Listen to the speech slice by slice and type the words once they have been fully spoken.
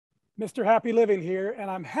Mr. Happy Living here, and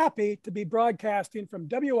I'm happy to be broadcasting from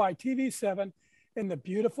WYTV7 in the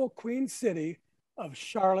beautiful Queen City of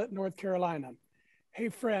Charlotte, North Carolina. Hey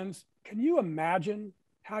friends, can you imagine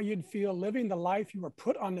how you'd feel living the life you were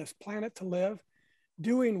put on this planet to live,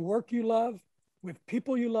 doing work you love, with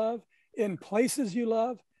people you love, in places you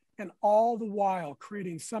love, and all the while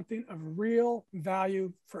creating something of real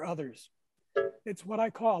value for others? It's what I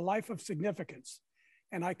call a life of significance.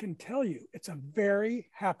 And I can tell you, it's a very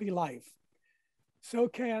happy life. So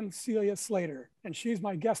can Celia Slater, and she's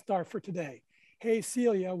my guest star for today. Hey,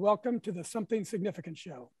 Celia, welcome to the Something Significant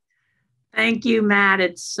Show. Thank you, Matt.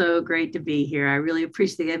 It's so great to be here. I really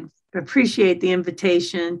appreciate the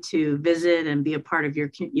invitation to visit and be a part of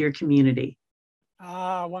your community.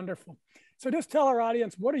 Ah, wonderful. So just tell our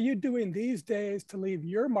audience, what are you doing these days to leave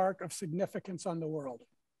your mark of significance on the world?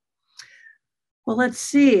 Well, let's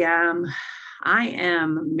see. I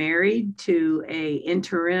am married to an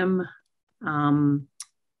interim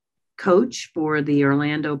coach for the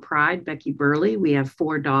Orlando Pride, Becky Burley. We have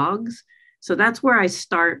 4 dogs. So that's where I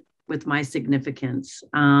start with my significance.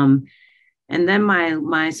 And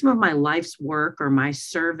then some of my life's work or my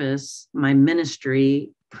service, my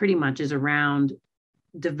ministry pretty much is around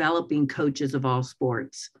developing coaches of all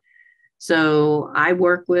sports. So I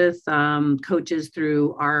work with coaches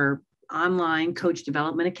through our online coach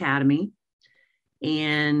development academy.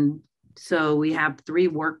 And so we have 3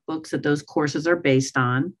 workbooks that those courses are based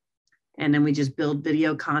on. And then we just build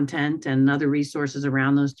video content and other resources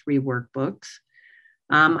around those 3 workbooks.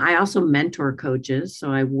 I also mentor coaches.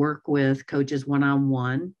 So I work with coaches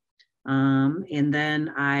one-on-one. And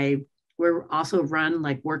then we're also run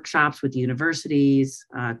like workshops with universities,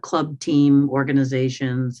 club team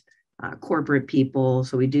organizations, corporate people.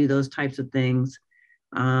 So we do those types of things.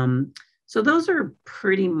 So those are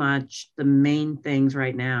pretty much the main things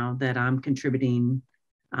right now that I'm contributing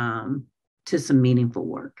to some meaningful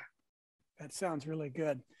work. That sounds really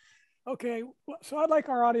good. Okay, so I'd like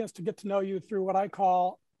our audience to get to know you through what I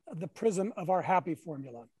call the prism of our happy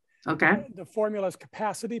formula. Okay. The formula is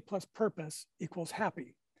capacity plus purpose equals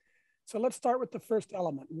happy. So let's start with the first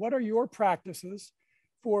element. What are your practices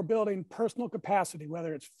for building personal capacity,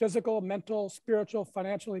 whether it's physical, mental, spiritual,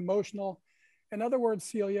 financial, emotional? In other words,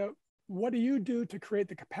 Celia, what do you do to create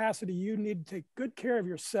the capacity you need to take good care of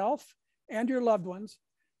yourself and your loved ones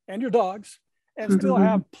and your dogs and still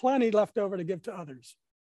have plenty left over to give to others?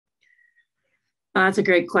 That's a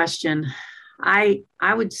great question. I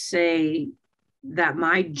would say that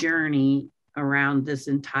my journey around this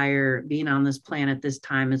entire being on this planet this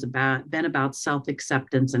time has been about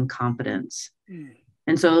self-acceptance and confidence.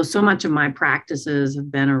 And so much of my practices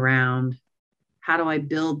have been around how do I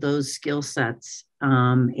build those skill sets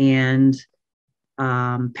and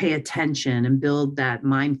pay attention and build that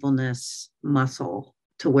mindfulness muscle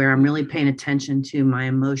to where I'm really paying attention to my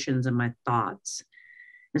emotions and my thoughts.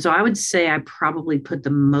 And so I would say I probably put the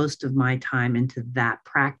most of my time into that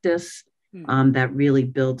practice that really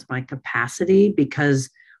builds my capacity, because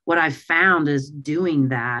what I've found is doing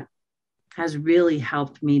that has really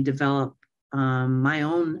helped me develop my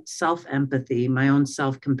own self-empathy, my own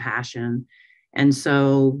self-compassion. And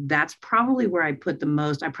so that's probably where I put the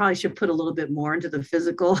most. I probably should put a little bit more into the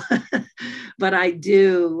physical, but I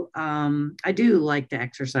do like to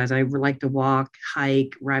exercise. I like to walk,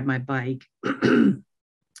 hike, ride my bike.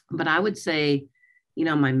 But I would say,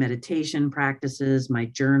 my meditation practices, my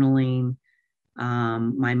journaling,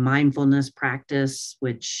 my mindfulness practice,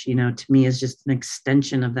 which, to me is just an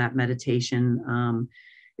extension of that meditation,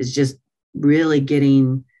 is just really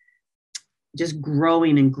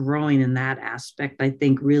growing and growing in that aspect, I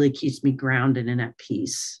think really keeps me grounded and at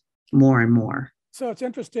peace more and more. So it's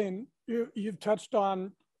interesting. You've touched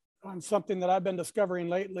on something that I've been discovering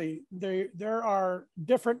lately. There are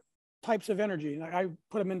different types of energy. I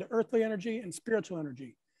put them into earthly energy and spiritual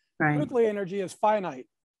energy. Right. Earthly energy is finite.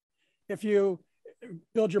 If you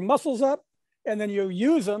build your muscles up and then you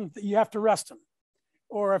use them, you have to rest them.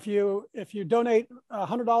 Or if you donate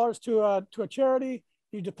 $100 to a charity,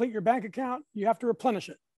 you deplete your bank account, you have to replenish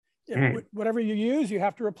it. Right. Whatever you use, you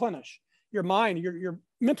have to replenish. Your mind, your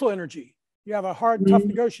mental energy. You have a hard, tough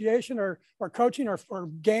negotiation or coaching or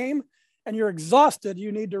game, and you're exhausted,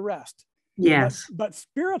 you need to rest. Yes. But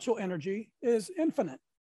spiritual energy is infinite.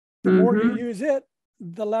 The more you use it,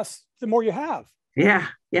 the more you have. Yeah.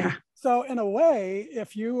 Yeah. So in a way,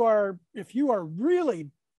 if you are really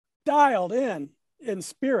dialed in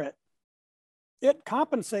spirit, it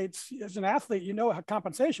compensates. As an athlete, you know how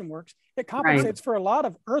compensation works. It compensates for a lot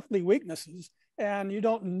of earthly weaknesses, and you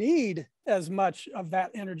don't need as much of that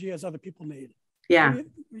energy as other people need. Yeah.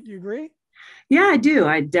 You agree? Yeah, I do.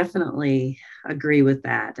 I definitely agree with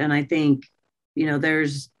that. And I think,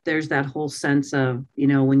 there's that whole sense of,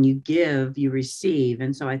 when you give, you receive.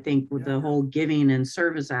 And so I think with Yeah. the whole giving and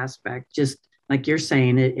service aspect, just like you're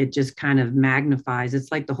saying, it just kind of magnifies. It's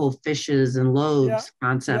like the whole fishes and Yeah. loaves Yeah.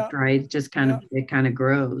 concept, right? Just kind Yeah. of, it kind of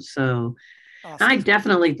grows. So I Awesome.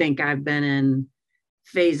 definitely think I've been in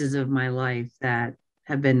phases of my life that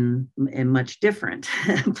have been in much different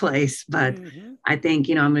place. But Hmm. I think,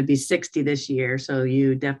 I'm going to be 60 this year. So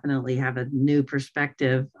you definitely have a new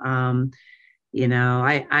perspective.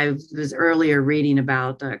 I was earlier reading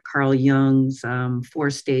about Carl Jung's 4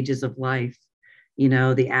 stages of life,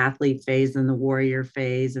 the athlete phase and the warrior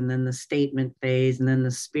phase, and then the statement phase, and then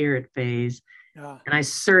the spirit phase. Yeah. And I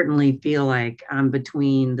certainly feel like I'm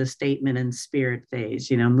between the statement and spirit phase,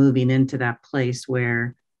 moving into that place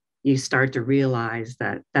where you start to realize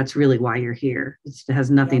that that's really why you're here. It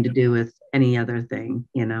has nothing Yep. to do with any other thing.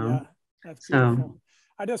 Yeah. That's So beautiful.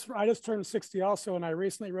 I just turned 60 also, and I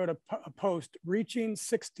recently wrote a post, reaching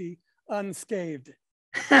 60 unscathed.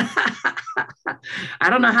 I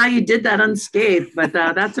don't know how you did that unscathed, but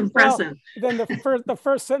that's Well, impressive. then the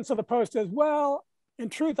first sentence of the post is, well, in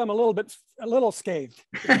truth, I'm a little scathed.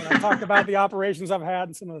 And I talked about the operations I've had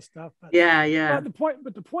and some of the stuff. But Yeah, yeah. the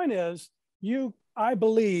point is, I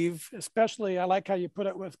believe, especially, I like how you put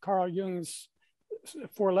it with Carl Jung's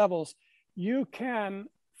 4 levels. You can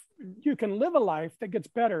live a life that gets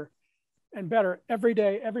better and better every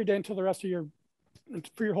day until the rest of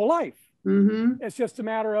for your whole life. Mm-hmm. It's just a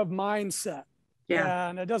matter of mindset. Yeah.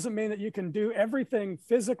 And it doesn't mean that you can do everything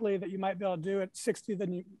physically that you might be able to do at 60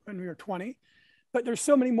 when you're 20. But there's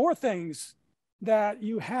so many more things that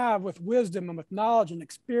you have with wisdom and with knowledge and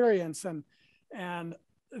experience and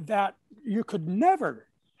that you could never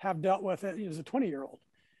have dealt with it as a 20-year-old.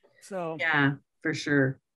 So Yeah, for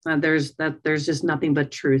sure. There's just nothing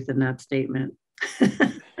but truth in that statement.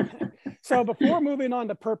 so before moving on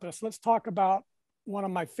to purpose, let's talk about one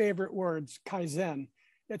of my favorite words, kaizen.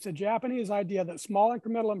 It's a Japanese idea that small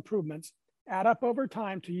incremental improvements add up over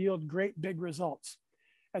time to yield great big results.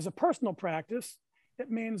 As a personal practice, it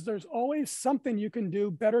means there's always something you can do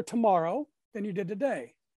better tomorrow than you did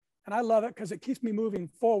today. And I love it because it keeps me moving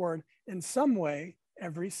forward in some way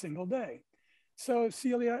every single day. So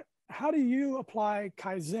Celia, how do you apply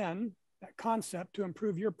kaizen, that concept, to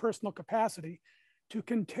improve your personal capacity to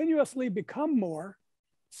continuously become more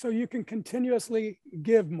so you can continuously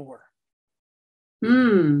give more?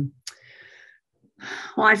 Hmm.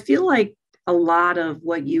 Well, I feel like a lot of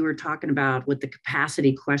what you were talking about with the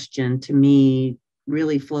capacity question to me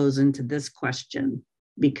really flows into this question,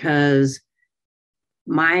 because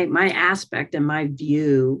my aspect and my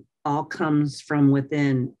view all comes from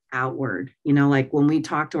within outward. Like when we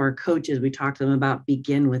talk to our coaches, we talk to them about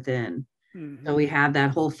begin within. So Mm-hmm. we have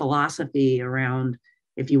that whole philosophy around,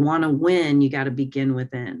 if you want to win, you got to begin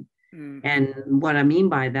within. Mm-hmm. And what I mean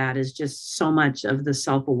by that is just so much of the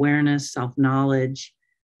self-awareness, self-knowledge.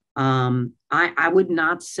 I would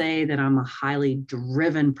not say that I'm a highly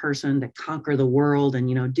driven person to conquer the world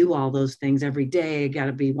and, do all those things every day. Got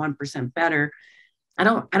to be 1% better. I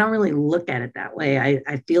don't really look at it that way.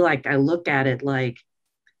 I feel like I look at it like,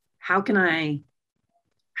 how can I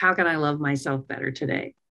love myself better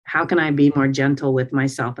today? How can I be more gentle with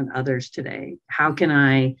myself and others today? How can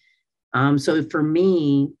I so for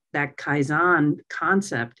me, that Kaizen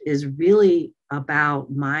concept is really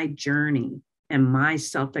about my journey and my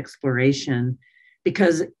self-exploration,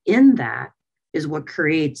 because in that is what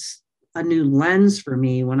creates a new lens for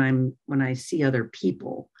me when I see other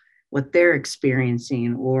people, what they're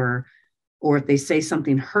experiencing, or if they say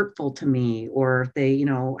something hurtful to me, or if they,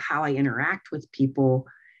 how I interact with people,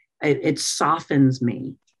 it softens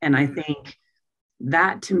me. And I think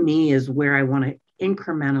that to me is where I want to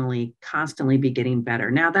incrementally constantly be getting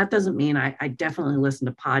better. Now, that doesn't mean I definitely listen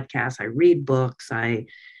to podcasts. I read books. I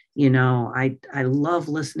love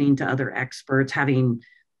listening to other experts, having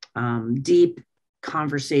deep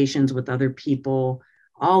conversations with other people,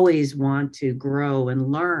 always want to grow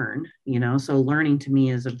and learn, so learning to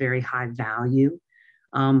me is a very high value.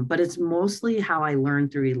 But it's mostly how I learn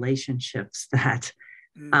through relationships that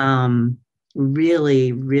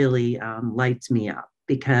really, really lights me up,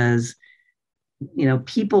 because,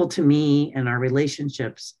 people to me and our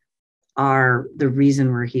relationships are the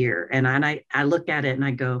reason we're here. And I look at it and I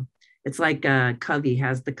go, it's like Covey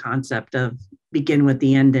has the concept of begin with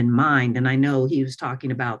the end in mind. And I know he was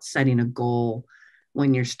talking about setting a goal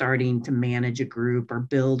when you're starting to manage a group or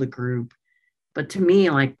build a group. But to me,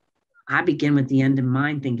 like, I begin with the end in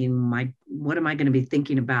mind, thinking, what am I going to be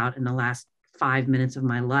thinking about in the last 5 minutes of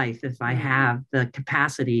my life if I have the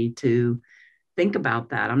capacity to think about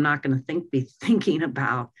that. I'm not going to be thinking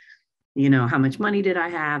about, how much money did I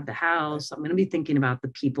have, the house. I'm going to be thinking about the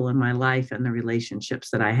people in my life and the relationships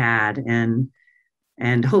that I had,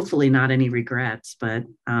 and hopefully not any regrets, but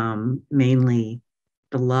mainly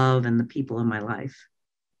the love and the people in my life.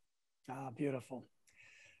 Ah, beautiful.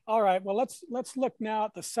 All right. Well, let's look now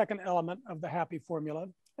at the second element of the happy formula.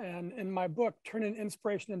 And in my book, Turning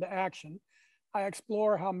Inspiration into Action, I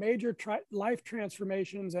explore how major life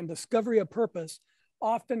transformations and discovery of purpose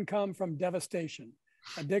often come from devastation.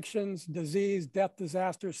 Addictions, disease, death,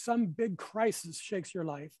 disasters, some big crisis shakes your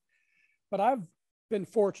life. But I've been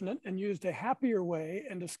fortunate and used a happier way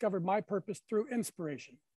and discovered my purpose through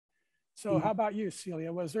inspiration. So how about you,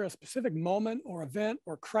 Celia? Was there a specific moment or event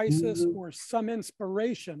or crisis or some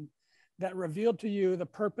inspiration that revealed to you the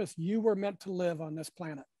purpose you were meant to live on this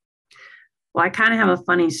planet? Well, I kind of have a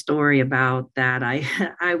funny story about that.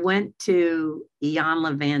 I went to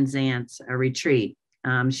Iyanla Vanzant's a retreat.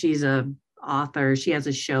 She's a author. She has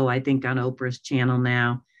a show, I think, on Oprah's channel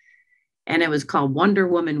now, and it was called Wonder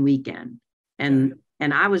Woman Weekend. And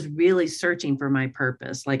I was really searching for my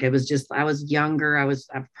purpose. Like I was younger.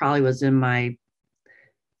 I probably was in my,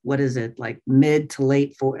 like mid to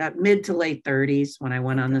late 30s when I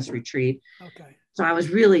went on this retreat. Okay. So I was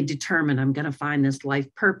really determined. I'm going to find this life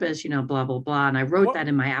purpose, blah, blah, blah. And I wrote that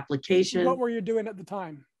in my application. What were you doing at the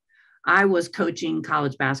time? I was coaching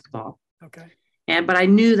college basketball. Okay. But I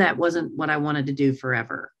knew that wasn't what I wanted to do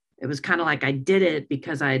forever. It was kind of like I did it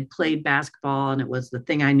because I had played basketball and it was the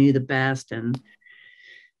thing I knew the best. And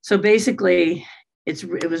so basically it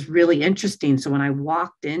was really interesting. So when I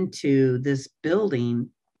walked into this building,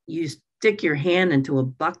 you stick your hand into a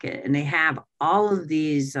bucket and they have all of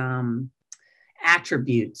these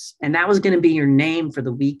attributes, and that was going to be your name for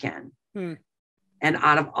the weekend. And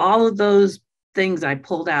out of all of those things I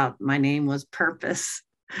pulled out, my name was purpose.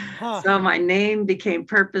 So my name became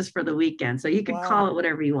purpose for the weekend. So you could call it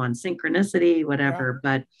whatever you want, synchronicity, whatever.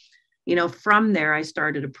 But, from there, I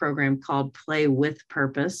started a program called Play with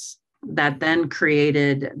Purpose that then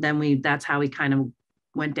that's how we kind of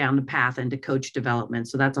went down the path into coach development.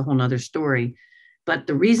 So that's a whole nother story. But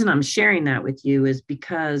the reason I'm sharing that with you is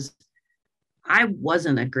because I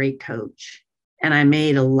wasn't a great coach and I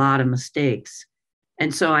made a lot of mistakes.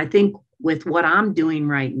 And so I think with what I'm doing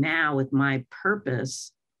right now with my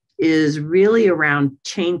purpose is really around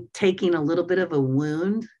taking a little bit of a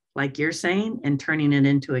wound, like you're saying, and turning it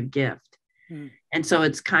into a gift. And so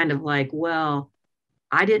it's kind of like, well,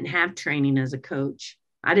 I didn't have training as a coach.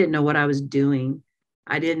 I didn't know what I was doing.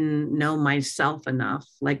 I didn't know myself enough.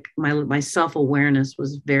 Like my self-awareness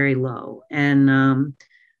was very low. And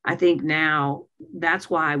I think now that's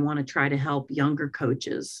why I want to try to help younger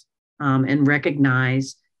coaches and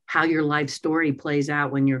recognize how your life story plays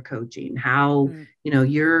out when you're coaching, how,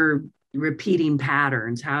 you're repeating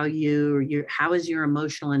patterns, how is your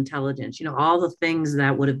emotional intelligence, all the things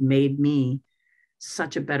that would have made me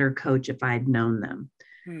such a better coach if I had known them.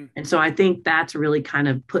 And so I think that's really kind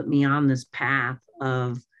of put me on this path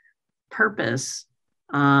of purpose.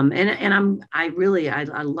 I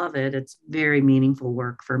love it. It's very meaningful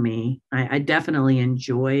work for me. I definitely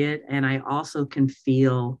enjoy it. And I also can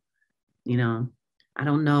feel, I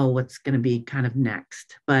don't know what's going to be kind of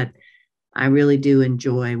next, but I really do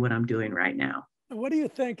enjoy what I'm doing right now. What do you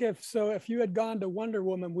think if you had gone to Wonder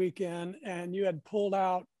Woman Weekend and you had pulled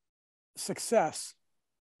out success?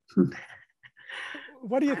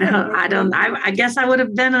 What do you think? I guess I would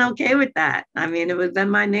have been okay with that. I mean, it would have been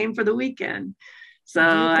my name for the weekend. So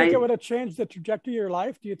do you think it would have changed the trajectory of your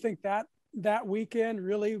life? Do you think that weekend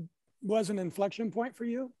really was an inflection point for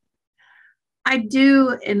you? I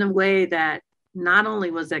do, in a way that not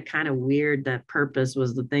only was that kind of weird that purpose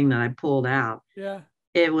was the thing that I pulled out. Yeah.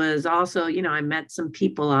 It was also, I met some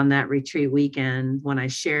people on that retreat weekend when I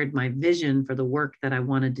shared my vision for the work that I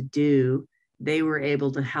wanted to do. They were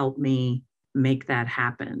able to help me make that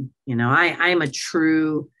happen. I am a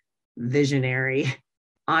true visionary,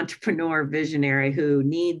 entrepreneur visionary who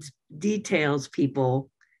needs details people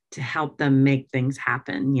to help them make things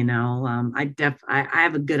happen. I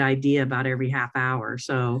have a good idea about every half hour.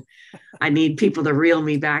 So I need people to reel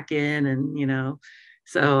me back in and,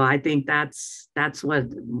 so I think that's what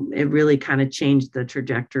it really kind of changed the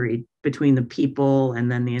trajectory between the people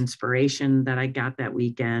and then the inspiration that I got that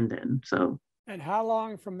weekend. And how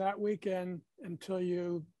long from that weekend until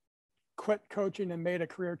you quit coaching and made a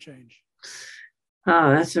career change? Oh,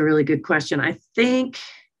 that's a really good question. I think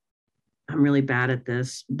I'm really bad at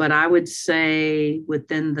this, but I would say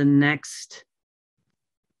within the next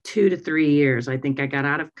 2 to 3 years, I think I got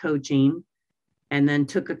out of coaching and then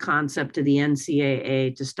took a concept to the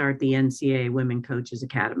NCAA to start the NCAA Women Coaches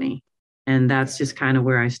Academy. And that's Okay. just kind of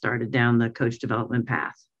where I started down the coach development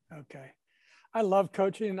path. Okay. I love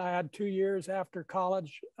coaching. I had 2 years after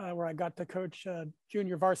college where I got to coach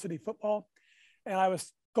junior varsity football. And I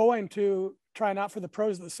was going to trying out for the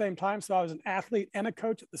pros at the same time. So I was an athlete and a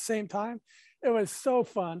coach at the same time. It was so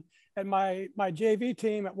fun. And my JV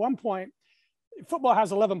team at one point, football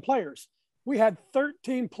has 11 players. We had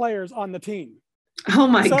 13 players on the team. Oh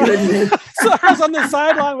my goodness. So I was on the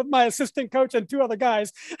sideline with my assistant coach and 2 other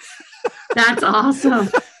guys. That's awesome.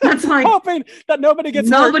 That's like hoping that nobody gets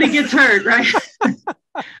hurt, right?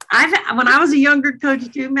 When I was a younger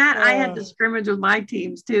coach too, Matt, I had to scrimmage with my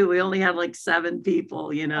teams too. We only had like 7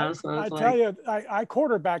 people, you know. So I tell you, I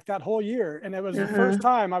quarterbacked that whole year, and it was the first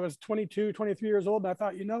time. I was 22, 23 years old, and I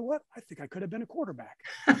thought, you know what? I think I could have been a quarterback.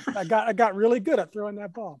 I got really good at throwing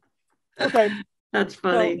that ball. Okay, that's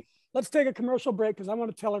funny. So let's take a commercial break because I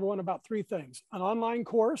want to tell everyone about 3 things: an online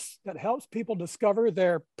course that helps people discover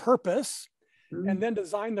their purpose and then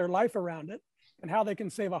design their life around it, and how they can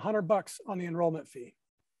save $100 on the enrollment fee.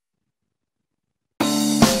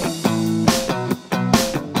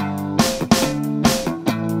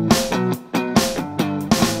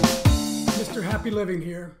 Mr. Happy Living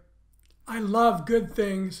here. I love good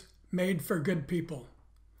things made for good people.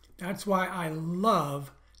 That's why I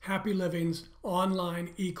love Happy Living's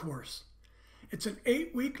online e-course. It's an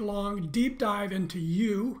 8-week-long deep dive into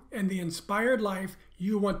you and the inspired life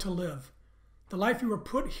you want to live. The life you were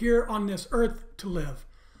put here on this earth to live.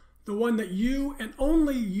 The one that you and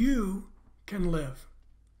only you can live.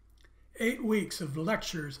 8 weeks of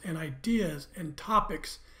lectures and ideas and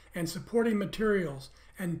topics and supporting materials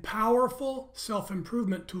and powerful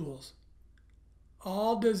self-improvement tools.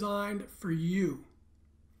 All designed for you.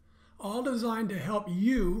 All designed to help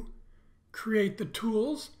you create the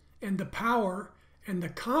tools and the power and the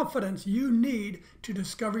confidence you need to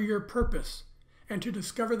discover your purpose and to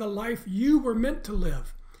discover the life you were meant to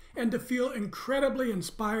live, and to feel incredibly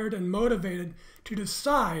inspired and motivated to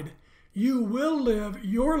decide you will live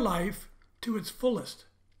your life to its fullest.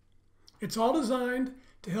 It's all designed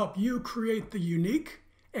to help you create the unique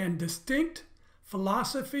and distinct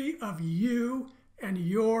philosophy of you and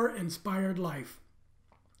your inspired life.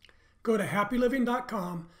 Go to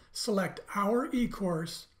happyliving.com, select our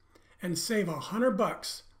e-course, and save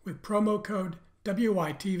 $100 with promo code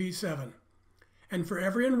WYTV7. And for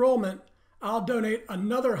every enrollment, I'll donate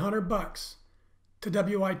another $100 to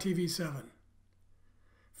WYTV7.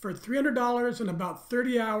 For $300 and about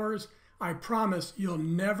 30 hours, I promise you'll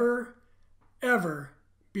never, ever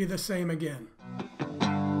be the same again.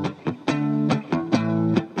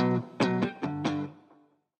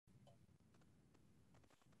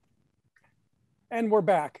 And we're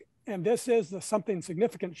back. And this is the Something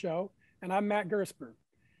Significant show. And I'm Matt Gersper.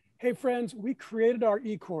 Hey friends, we created our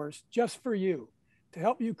e-course just for you to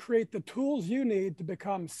help you create the tools you need to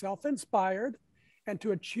become self-inspired and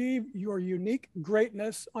to achieve your unique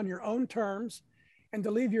greatness on your own terms and to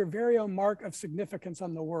leave your very own mark of significance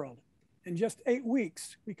on the world. In just 8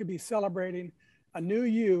 weeks, we could be celebrating a new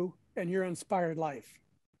you and your inspired life.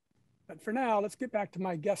 But for now, let's get back to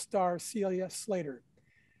my guest star, Celia Slater.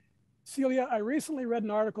 Celia, I recently read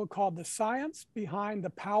an article called The Science Behind the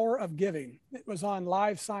Power of Giving. It was on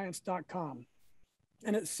livescience.com.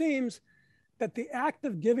 And it seems that the act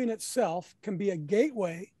of giving itself can be a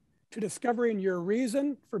gateway to discovering your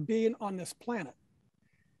reason for being on this planet.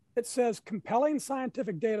 It says compelling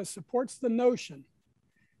scientific data supports the notion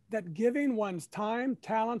that giving one's time,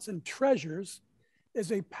 talents, and treasures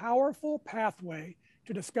is a powerful pathway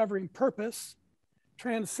to discovering purpose,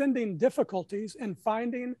 transcending difficulties, and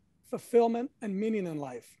finding fulfillment and meaning in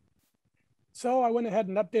life. So I went ahead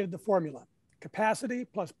and updated the formula. Capacity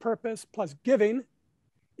plus purpose plus giving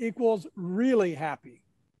equals really happy.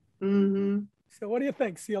 Mm-hmm. So what do you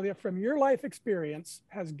think, Celia, from your life experience,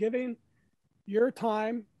 has giving your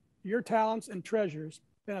time, your talents, and treasures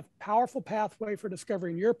been a powerful pathway for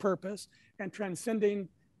discovering your purpose and transcending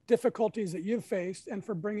difficulties that you've faced and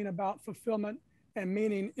for bringing about fulfillment and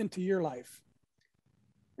meaning into your life?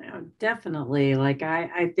 Definitely. Like,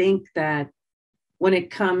 I think that when it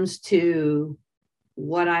comes to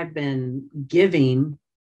what I've been giving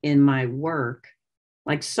in my work,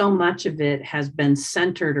 like so much of it has been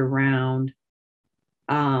centered around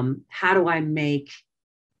how do I make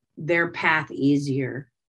their path easier?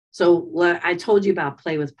 So I told you about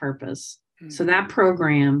Play with Purpose. Mm-hmm. So that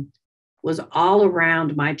program was all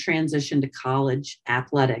around my transition to college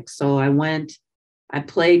athletics. So I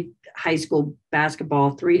played high school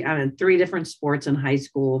basketball, three different sports in high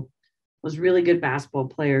school, was a really good basketball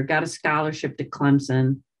player, got a scholarship to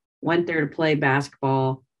Clemson, went there to play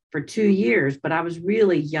basketball, for 2 years, but I was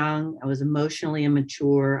really young. I was emotionally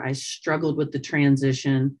immature. I struggled with the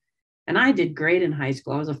transition, and I did great in high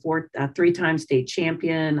school. I was a three-time state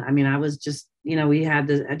champion. I mean, I was just,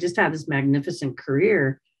 I just had this magnificent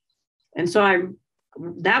career. And so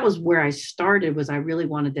that was where I started, was I really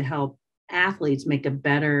wanted to help athletes make a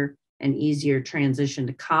better and easier transition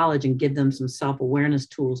to college and give them some self-awareness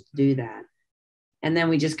tools to do that. And then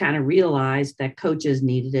we just kind of realized that coaches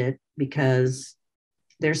needed it, because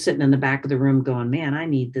they're sitting in the back of the room going, man, I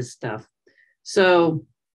need this stuff. So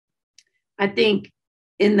I think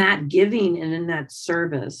in that giving and in that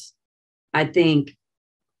service, I think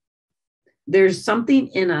there's something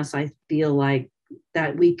in us, I feel like,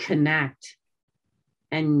 that we connect.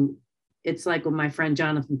 And it's like what my friend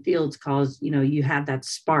Jonathan Fields calls, you have that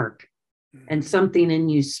spark, and something in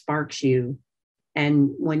you sparks you.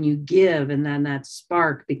 And when you give, and then that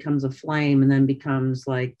spark becomes a flame, and then becomes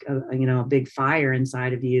like a big fire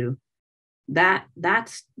inside of you,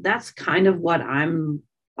 that's kind of what I'm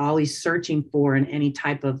always searching for in any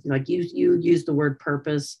type of, like, you use the word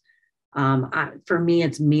purpose. For me,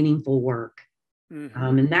 it's meaningful work.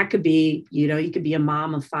 And that could be, you could be a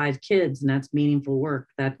mom of 5 kids, and that's meaningful work.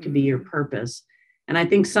 That could be your purpose. And I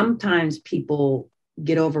think sometimes people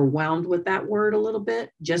get overwhelmed with that word a little bit,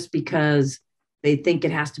 just because they think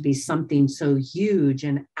it has to be something so huge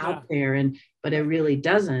and out there. But it really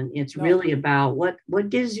doesn't. It's really about what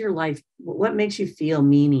gives your life, what makes you feel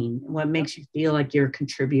meaning, what makes you feel like you're a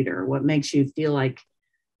contributor, what makes you feel like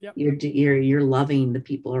you're loving the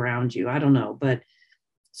people around you. I don't know. But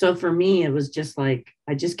so for me, it was just like,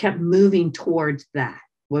 I just kept moving towards that.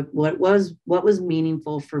 What was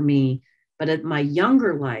meaningful for me. But at my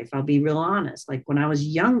younger life, I'll be real honest, like when I was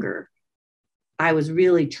younger, I was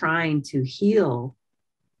really trying to heal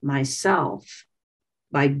myself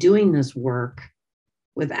by doing this work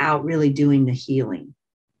without really doing the healing.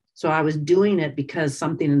 So I was doing it because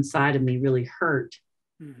something inside of me really hurt.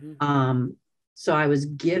 So I was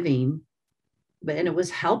giving, and it was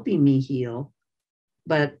helping me heal,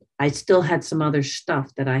 but I still had some other stuff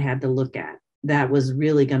that I had to look at that was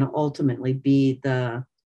really going to ultimately be the,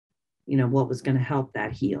 what was going to help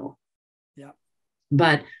that heal. Yeah.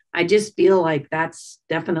 But I just feel like that's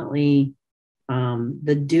definitely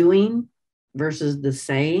the doing versus the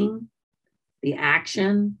saying, the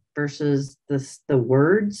action versus the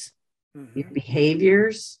words, your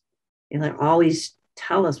behaviors. They always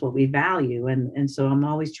tell us what we value. And so I'm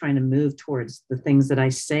always trying to move towards the things that I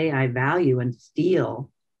say I value and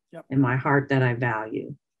feel in my heart that I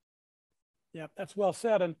value. Yeah, that's well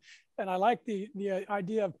said. And I like the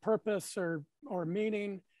idea of purpose or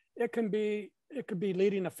meaning. It could be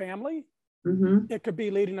leading a family. It could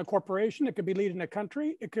be leading a corporation. It could be leading a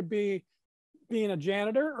country. It could be being a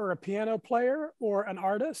janitor or a piano player or an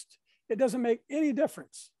artist. It doesn't make any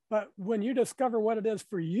difference. But when you discover what it is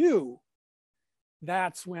for you,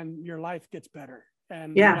 that's when your life gets better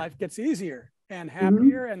and your life gets easier and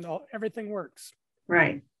happier and everything works.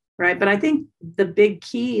 Right. But I think the big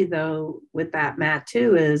key, though, with that, Matt,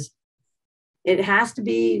 too, is it has to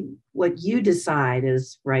be what you decide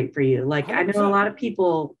is right for you. Like, 100%. I know a lot of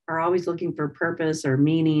people are always looking for purpose or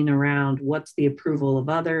meaning around what's the approval of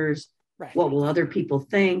others, what will other people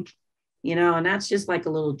think, and that's just like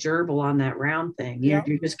a little gerbil on that round thing. You're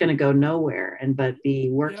just going to go nowhere but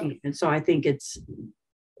be working. And so I think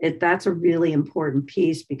that's a really important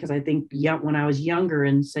piece, because I think when I was younger,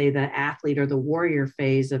 and say the athlete or the warrior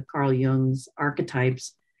phase of Carl Jung's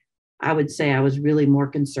archetypes, I would say I was really more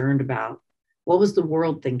concerned about what was the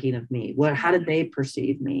world thinking of me? How did they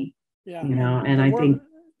perceive me? Yeah. And I think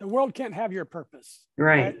the world can't have your purpose.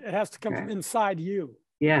 Right. It has to come from inside you.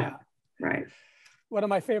 Yeah. Right. One of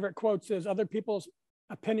my favorite quotes is, other people's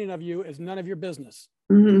opinion of you is none of your business.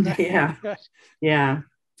 Yeah. Yeah.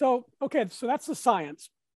 So that's the science.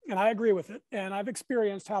 And I agree with it. And I've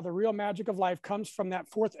experienced how the real magic of life comes from that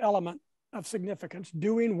fourth element of significance,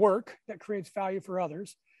 doing work that creates value for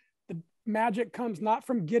others. The magic comes not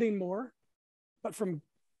from getting more, but from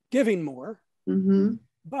giving more.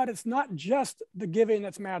 But it's not just the giving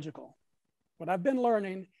that's magical. What I've been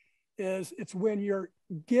learning is it's when you're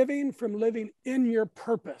giving from living in your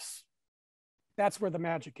purpose. That's where the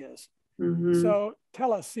magic is. So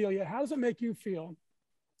tell us, Celia, how does it make you feel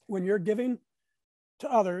when you're giving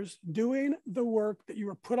to others, doing the work that you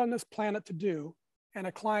were put on this planet to do, and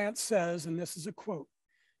a client says, and this is a quote,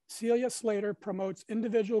 Celia Slater promotes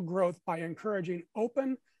individual growth by encouraging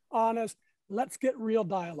open, honest, let's get real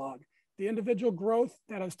dialogue. The individual growth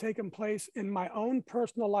that has taken place in my own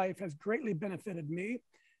personal life has greatly benefited me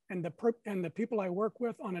and the people I work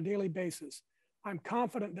with on a daily basis. I'm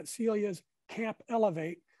confident that Celia's Camp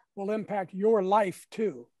Elevate will impact your life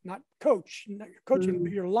too, not coaching, Mm-hmm.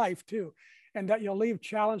 but your life too. And that you'll leave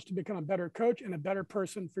challenged to become a better coach and a better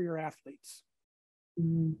person for your athletes.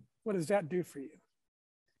 Mm-hmm. What does that do for you?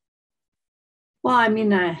 Well, I mean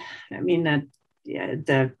that, yeah,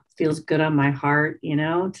 that feels good on my heart, you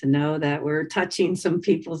know, to know that we're touching some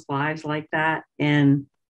people's lives like that. And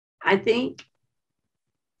I think,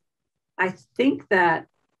 I think that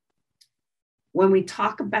when we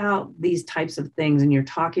talk about these types of things and you're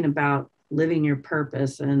talking about living your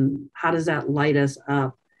purpose and how does that light us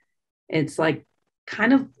up, it's like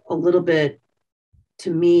kind of a little bit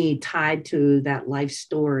to me tied to that life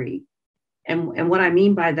story. And what I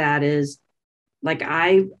mean by that is like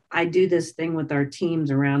I do this thing with our teams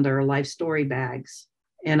around our life story bags.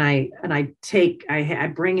 And I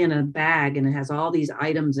bring in a bag and it has all these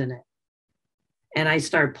items in it. And I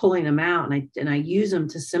start pulling them out and I use them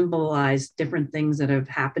to symbolize different things that have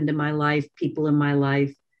happened in my life, people in my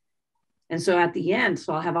life. And so at the end,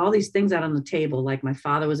 so I'll have all these things out on the table. Like my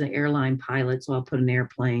father was an airline pilot, so I'll put an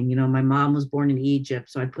airplane. You know, my mom was born in Egypt,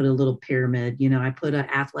 so I put a little pyramid. You know, I put an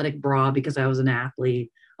athletic bra because I was an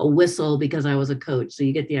athlete, a whistle because I was a coach. So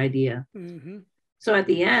you get the idea. Mm-hmm. So at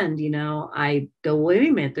the end, you know, I go, wait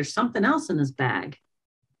a minute, there's something else in this bag.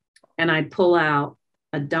 And I pull out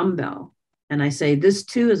a dumbbell and I say, this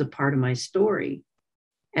too is a part of my story.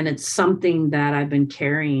 And it's something that I've been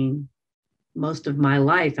carrying most of my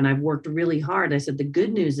life. And I've worked really hard. I said, the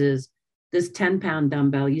good news is this 10-pound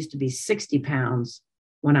dumbbell used to be 60 pounds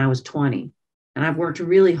when I was 20. And I've worked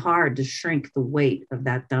really hard to shrink the weight of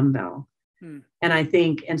that dumbbell. And I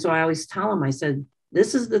think, and so I always tell them, I said,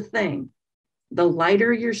 this is the thing. The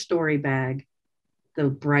lighter your story bag, the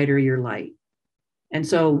brighter your light. And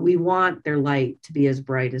so we want their light to be as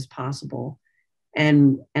bright as possible.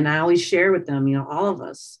 And I always share with them, you know, all of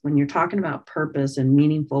us, when you're talking about purpose and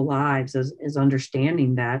meaningful lives, is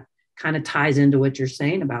understanding that kind of ties into what you're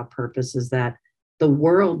saying about purpose, is that the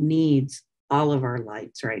world needs all of our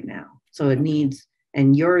lights right now. So it needs,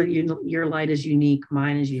 and your light is unique,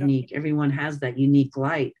 mine is unique. Everyone has that unique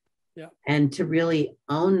light. Yeah. And to really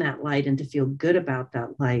own that light and to feel good about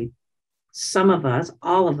that light, some of us,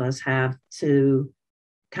 all of us, have to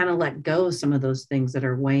kind of let go of some of those things that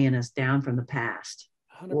are weighing us down from the past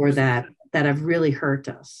 100%. or that have really hurt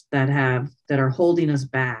us, that are holding us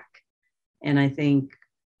back. And I think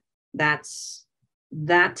that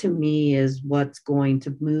to me is what's going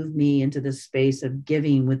to move me into this space of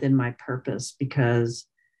giving within my purpose, because,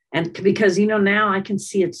 you know, now I can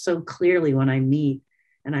see it so clearly when I meet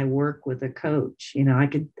and I work with a coach. You know,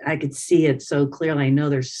 I could see it so clearly. I know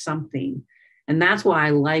there's something, and that's why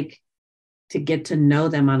I like to get to know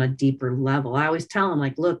them on a deeper level. I always tell them,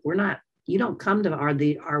 like, look, you don't come to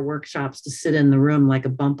our workshops to sit in the room like a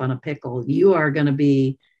bump on a pickle.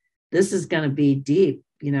 This is going to be deep.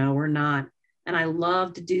 You know, we're not, and I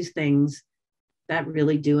love to do things that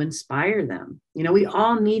really do inspire them. You know, we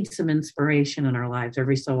all need some inspiration in our lives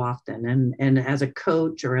every so often. And as a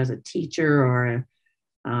coach or as a teacher or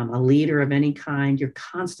a leader of any kind, you're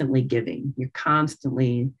constantly giving, you're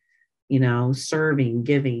constantly, you know, serving,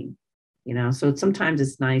 giving. You know, so sometimes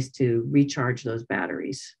it's nice to recharge those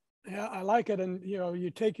batteries. Yeah, I like it. And, you know,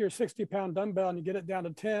 you take your 60-pound dumbbell and you get it down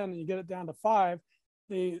to 10 and you get it down to 5.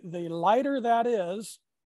 The lighter that is,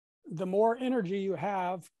 the more energy you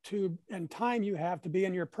have and time you have to be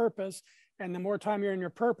in your purpose. And the more time you're in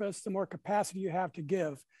your purpose, the more capacity you have to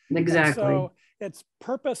give. Exactly. And so it's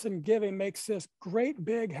purpose and giving makes this great,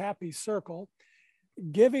 big, happy circle.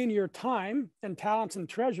 Giving your time and talents and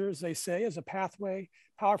treasures, they say, is a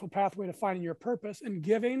powerful pathway to finding your purpose. And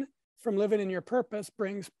giving from living in your purpose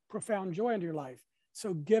brings profound joy into your life.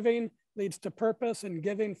 So giving leads to purpose, and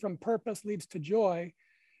giving from purpose leads to joy.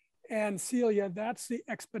 And Celia, that's the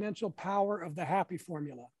exponential power of the happy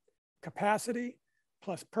formula. Capacity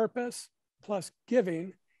plus purpose plus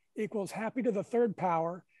giving equals happy to the third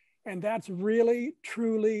power. And that's really,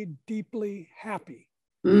 truly, deeply happy.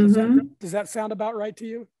 Mm-hmm. Does that sound about right to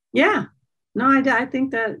you? Yeah. No, I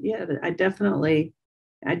think that, yeah, I definitely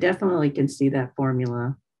can see that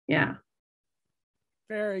formula. Yeah.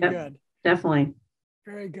 Very good. Definitely.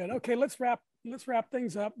 Very good. Okay, let's wrap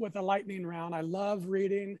things up with a lightning round. I love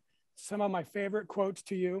reading some of my favorite quotes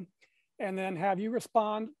to you, and then have you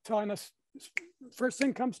respond, telling us first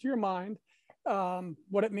thing comes to your mind,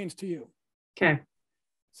 what it means to you. Okay.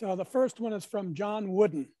 So the first one is from John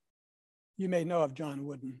Wooden. You may know of John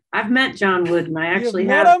Wooden. I've met John Wooden. I actually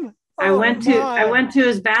met him? I went to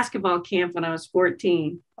his basketball camp when I was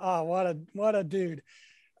 14. Oh, what a dude.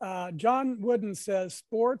 John Wooden says,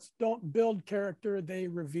 sports don't build character, they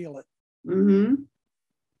reveal it. Mm-hmm.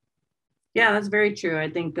 Yeah, that's very true. I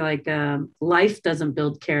think like life doesn't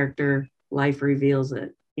build character, life reveals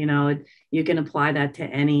it. You can apply that to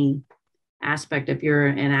any aspect if you're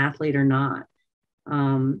an athlete or not.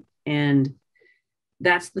 And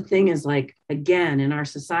that's the thing is like, again, in our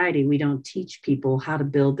society, we don't teach people how to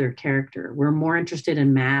build their character. We're more interested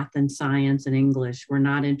in math and science and English. We're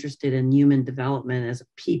not interested in human development as a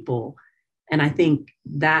people. And I think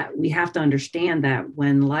that we have to understand that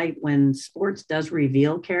when sports does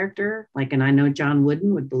reveal character, like, and I know John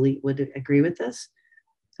Wooden would agree with this,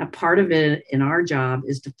 a part of it in our job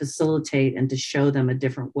is to facilitate and to show them a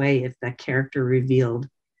different way if that character revealed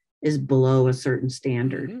is below a certain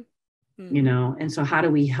standard. Mm-hmm. Mm-hmm. And so how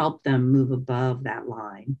do we help them move above that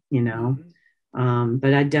line?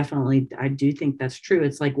 But I do think that's true.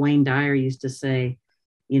 It's like Wayne Dyer used to say,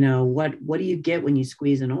 what do you get when you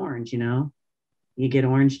squeeze an orange? You get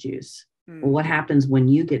orange juice. Mm-hmm. Well, what happens when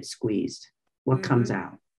you get squeezed? What Mm-hmm. comes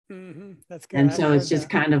out? Mm-hmm. That's good. And so it's just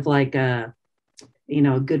kind of like a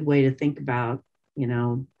good way to think about,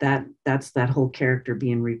 that's that whole character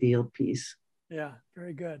being revealed piece. Yeah,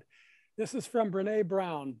 very good. This is from Brene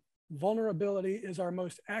Brown. Vulnerability is our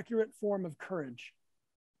most accurate form of courage.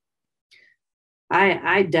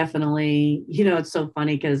 I definitely, it's so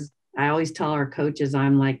funny because I always tell our coaches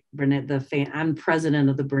I'm like I'm president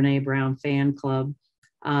of the Brene Brown fan club,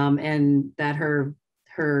 and that her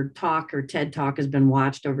TED talk has been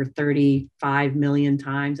watched over 35 million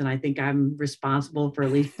times, and I think I'm responsible for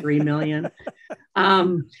at least 3 million.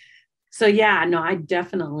 So yeah, no, I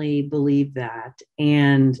definitely believe that.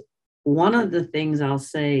 And one of the things I'll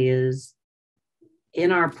say is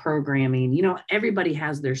in our programming, everybody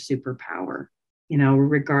has their superpower,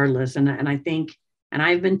 regardless. And I think, and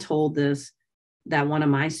I've been told this, that one of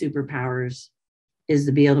my superpowers is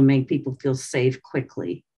to be able to make people feel safe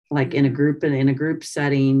quickly, like in a group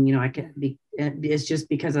setting. I can be, it's just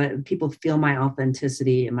because people feel my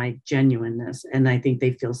authenticity and my genuineness, and I think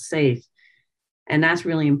they feel safe. And that's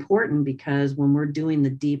really important because when we're doing the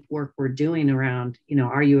deep work we're doing around,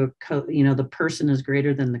 are you a coach? The person is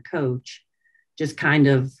greater than the coach. Just kind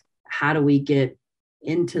of how do we get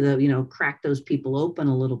into the, crack those people open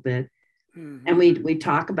a little bit. Mm-hmm. And we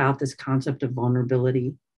talk about this concept of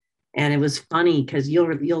vulnerability. And it was funny because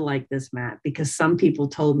you'll like this, Matt, because some people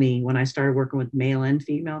told me when I started working with male and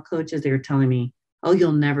female coaches, they were telling me, oh,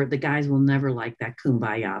 the guys will never like that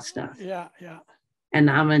kumbaya stuff. Yeah, yeah. And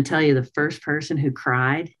I'm going to tell you, the first person who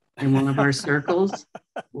cried in one of our circles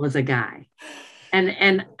was a guy.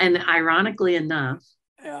 And ironically enough,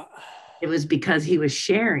 yeah, it was because he was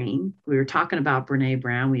sharing. We were talking about Brene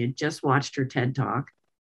Brown. We had just watched her TED talk,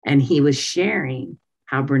 and he was sharing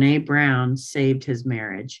how Brene Brown saved his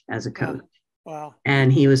marriage as a coach. Wow.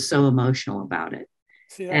 And he was so emotional about it.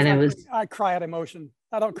 See, I cry at emotion.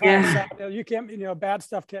 I don't cry at sad. You can't, bad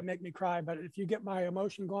stuff can't make me cry, but if you get my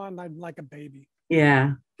emotion going, I'm like a baby.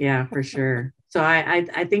 Yeah, for sure. So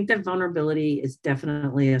I think that vulnerability is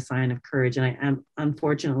definitely a sign of courage. And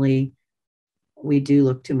unfortunately, we do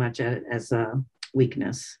look too much at it as a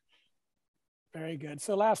weakness. Very good.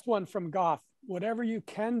 So last one from Goff. Whatever you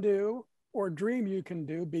can do or dream you can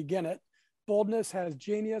do, begin it. Boldness has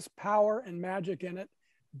genius, power, and magic in it.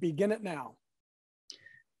 Begin it now.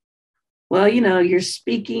 Well, you're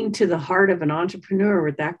speaking to the heart of an entrepreneur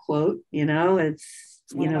with that quote.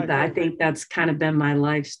 I think that's kind of been my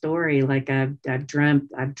life story. Like I've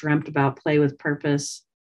dreamt about Play with Purpose,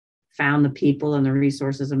 found the people and the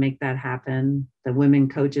resources to make that happen. The Women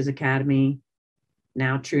Coaches Academy,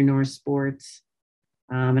 now True North Sports.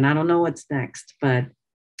 And I don't know what's next, but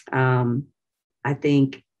I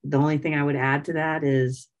think the only thing I would add to that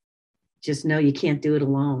is just know you can't do it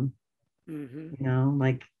alone.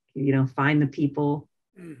 Mm-hmm. Find the people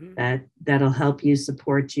mm-hmm. that'll help you,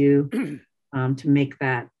 support you to make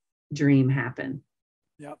that dream happen.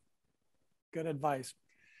 Yep. Good advice.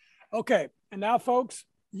 Okay. And now, folks,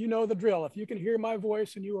 you know the drill. If you can hear my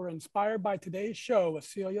voice and you are inspired by today's show with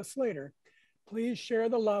Celia Slater, please share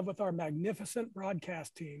the love with our magnificent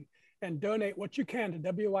broadcast team and donate what you can to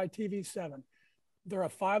WYTV7. They're a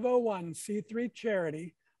 501c3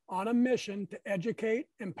 charity on a mission to educate,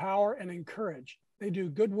 empower, and encourage. They do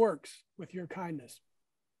good works with your kindness.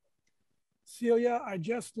 Celia, I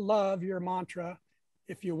just love your mantra.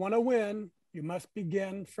 If you want to win, you must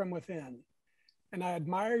begin from within. And I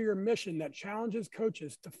admire your mission that challenges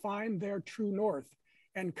coaches to find their true north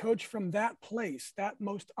and coach from that place, that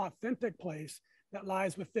most authentic place that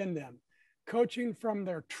lies within them. Coaching from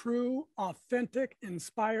their true, authentic,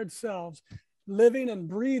 inspired selves, living and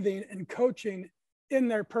breathing and coaching in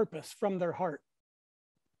their purpose from their heart.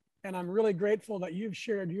 And I'm really grateful that you've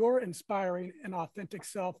shared your inspiring and authentic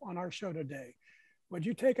self on our show today. Would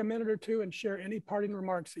you take a minute or two and share any parting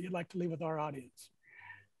remarks that you'd like to leave with our audience?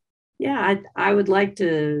 Yeah, I would like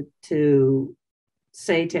to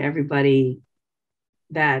say to everybody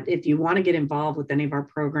that if you want to get involved with any of our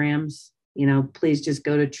programs, please just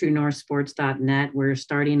go to truenorthsports.net. We're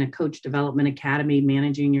starting a coach development academy,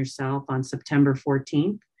 Managing Yourself, on September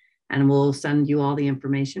 14th, and we'll send you all the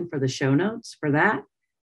information for the show notes for that.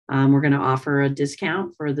 We're going to offer a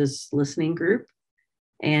discount for this listening group.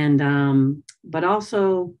 And, but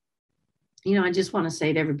also, I just want to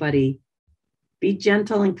say to everybody, be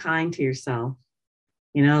gentle and kind to yourself.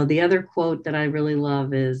 The other quote that I really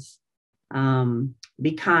love is,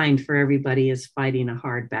 be kind, for everybody is fighting a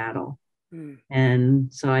hard battle.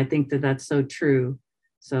 And so I think that that's so true.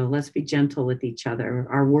 So let's be gentle with each other.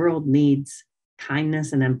 Our world needs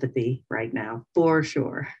kindness and empathy right now, for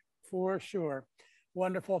sure. For sure.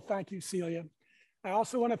 Wonderful. Thank you, Celia. I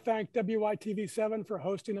also want to thank WYTV7 for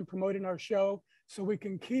hosting and promoting our show so we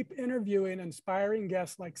can keep interviewing inspiring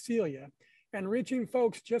guests like Celia and reaching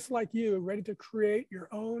folks just like you ready to create your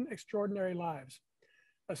own extraordinary lives.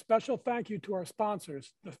 A special thank you to our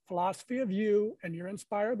sponsors, the Philosophy of You and Your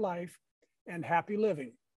Inspired Life and Happy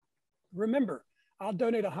Living. Remember, I'll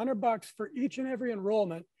donate $100 for each and every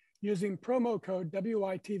enrollment using promo code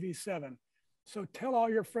WYTV7. So tell all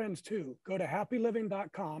your friends too. Go to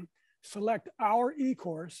happyliving.com, select our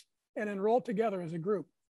e-course, and enroll together as a group.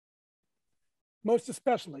 Most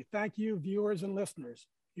especially, thank you, viewers and listeners.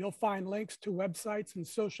 You'll find links to websites and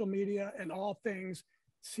social media and all things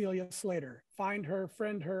Celia Slater. Find her,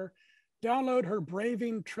 friend her, download her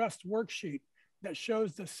Braving Trust worksheet that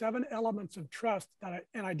shows the 7 elements of trust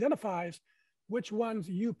and identifies which ones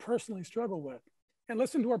you personally struggle with. And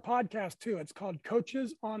listen to our podcast too. It's called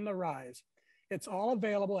Coaches on the Rise. It's all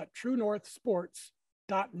available at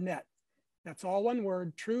truenorthsports.net. That's all one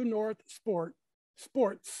word,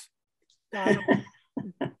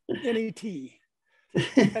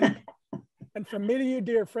 truenorthsports.net. And from me to you,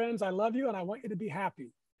 dear friends, I love you and I want you to be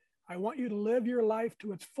happy. I want you to live your life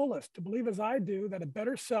to its fullest, to believe as I do that a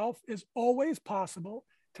better self is always possible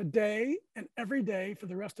today and every day for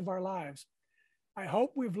the rest of our lives. I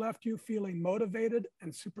hope we've left you feeling motivated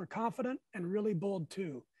and super confident and really bold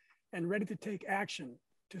too, and ready to take action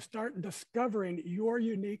to start discovering your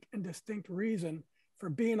unique and distinct reason for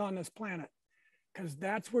being on this planet, because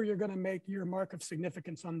that's where you're going to make your mark of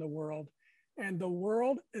significance on the world. And the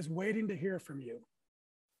world is waiting to hear from you.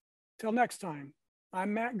 Till next time,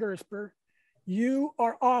 I'm Matt Gersper. You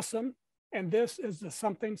are awesome. And this is the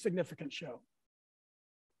Something Significant Show.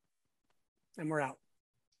 And we're out.